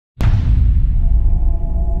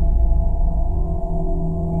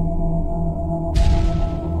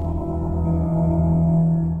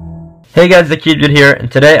Hey guys, TheCubedude here,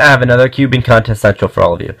 and today I have another cubing contest central for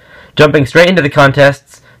all of you. Jumping straight into the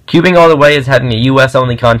contests, Cubing All The Way is having a US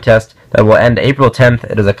only contest that will end April 10th.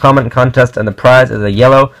 It is a comment contest and the prize is a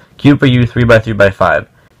yellow Cube for You 3x3x5.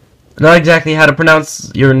 Not exactly how to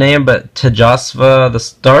pronounce your name, but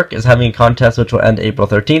TejasvaTheStark is having a contest which will end April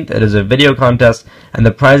 13th. It is a video contest and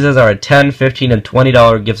the prizes are a $10, $15, and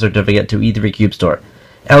 $20 gift certificate to E3 Cube Store.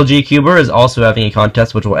 LGCuber is also having a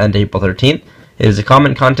contest which will end April 13th. It is a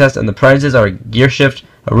comment contest and the prizes are a gear shift,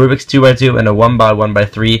 a Rubik's 2x2, and a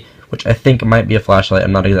 1x1x3, which I think might be a flashlight,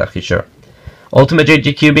 I'm not exactly sure.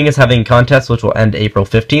 UltimageJG Cubing is having a contest which will end April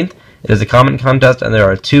 15th. It is a comment contest and there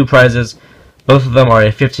are two prizes. Both of them are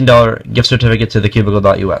a $15 gift certificate to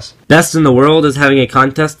thecubicle.us. Best in the World is having a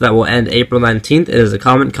contest that will end April 19th. It is a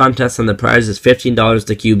comment contest and the prize is $15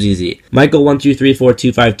 to CubesEZ.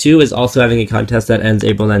 Michael1234252 is also having a contest that ends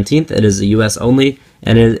April 19th. It is a US only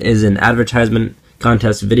and it is an advertisement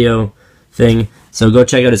contest video thing. So go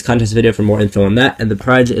check out his contest video for more info on that. And the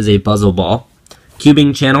prize is a puzzle ball.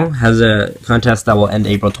 Cubing Channel has a contest that will end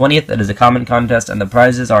April 20th. It is a comment contest and the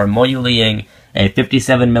prizes are Moyu Liang, a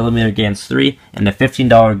 57mm Gans 3, and a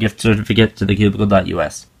 $15 gift certificate to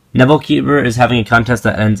thecubicle.us. NevilleCuber is having a contest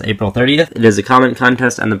that ends April 30th. It is a comment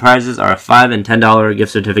contest and the prizes are a $5 and $10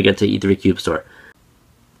 gift certificate to E3 Cube Store.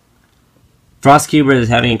 FrostCuber is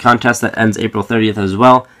having a contest that ends April 30th as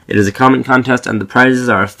well. It is a comment contest and the prizes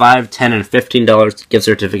are a $5, $10, and $15 gift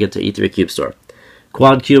certificate to E3 Cube Store.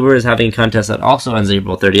 QuadCuber is having a contest that also ends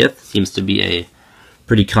April 30th. Seems to be a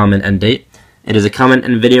pretty common end date. It is a comment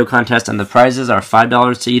and video contest and the prizes are $5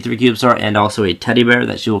 to E3 Cube Store and also a teddy bear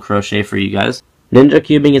that she will crochet for you guys.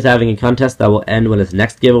 NinjaCubing is having a contest that will end when its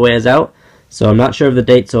next giveaway is out. So I'm not sure of the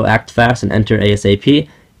date, so act fast and enter ASAP.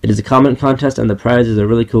 It is a comment contest and the prize is a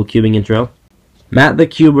really cool cubing intro.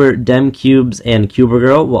 MatTheCuber, DemCubes, and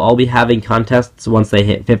CuberGirl will all be having contests once they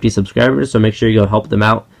hit 50 subscribers, so make sure you go help them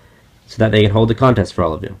out so that they can hold the contest for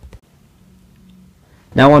all of you.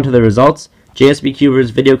 Now on to the results. JSBCuber's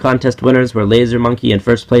video contest winners were Laser Monkey in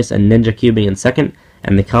first place and NinjaCubing in second,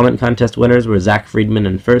 and the comment contest winners were Zach Friedman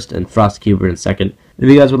in first and FrostCuber in second. If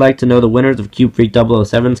you guys would like to know the winners of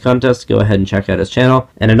CubeFreak007's contest, go ahead and check out his channel.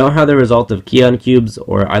 And I don't have the result of Keon Cubes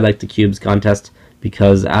or I Like the Cubes contest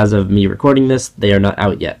because as of me recording this, they are not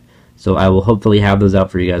out yet. So I will hopefully have those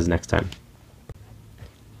out for you guys next time.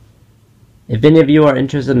 If any of you are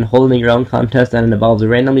interested in holding your own contest and it involves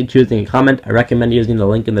randomly choosing a comment, I recommend using the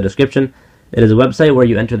link in the description. It is a website where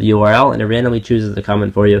you enter the URL and it randomly chooses the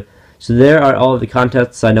comment for you. So there are all of the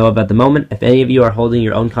contests I know of at the moment. If any of you are holding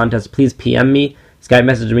your own contest, please PM me, Skype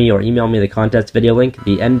message me, or email me the contest video link,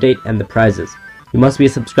 the end date, and the prizes. You must be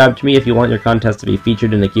subscribed to me if you want your contest to be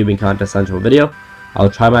featured in the Cubing Contest Central video. I'll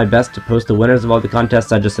try my best to post the winners of all the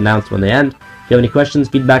contests I just announced when they end. If you have any questions,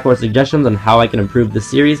 feedback, or suggestions on how I can improve this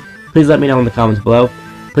series, please let me know in the comments below.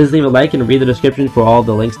 Please leave a like and read the description for all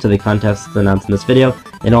the links to the contests announced in this video,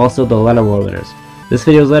 and also the letter war winners. This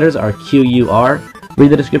video's letters are QUR. Read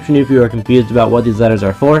the description if you are confused about what these letters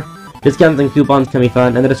are for. Discounts and coupons can be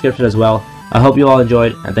found in the description as well. I hope you all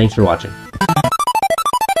enjoyed, and thanks for watching.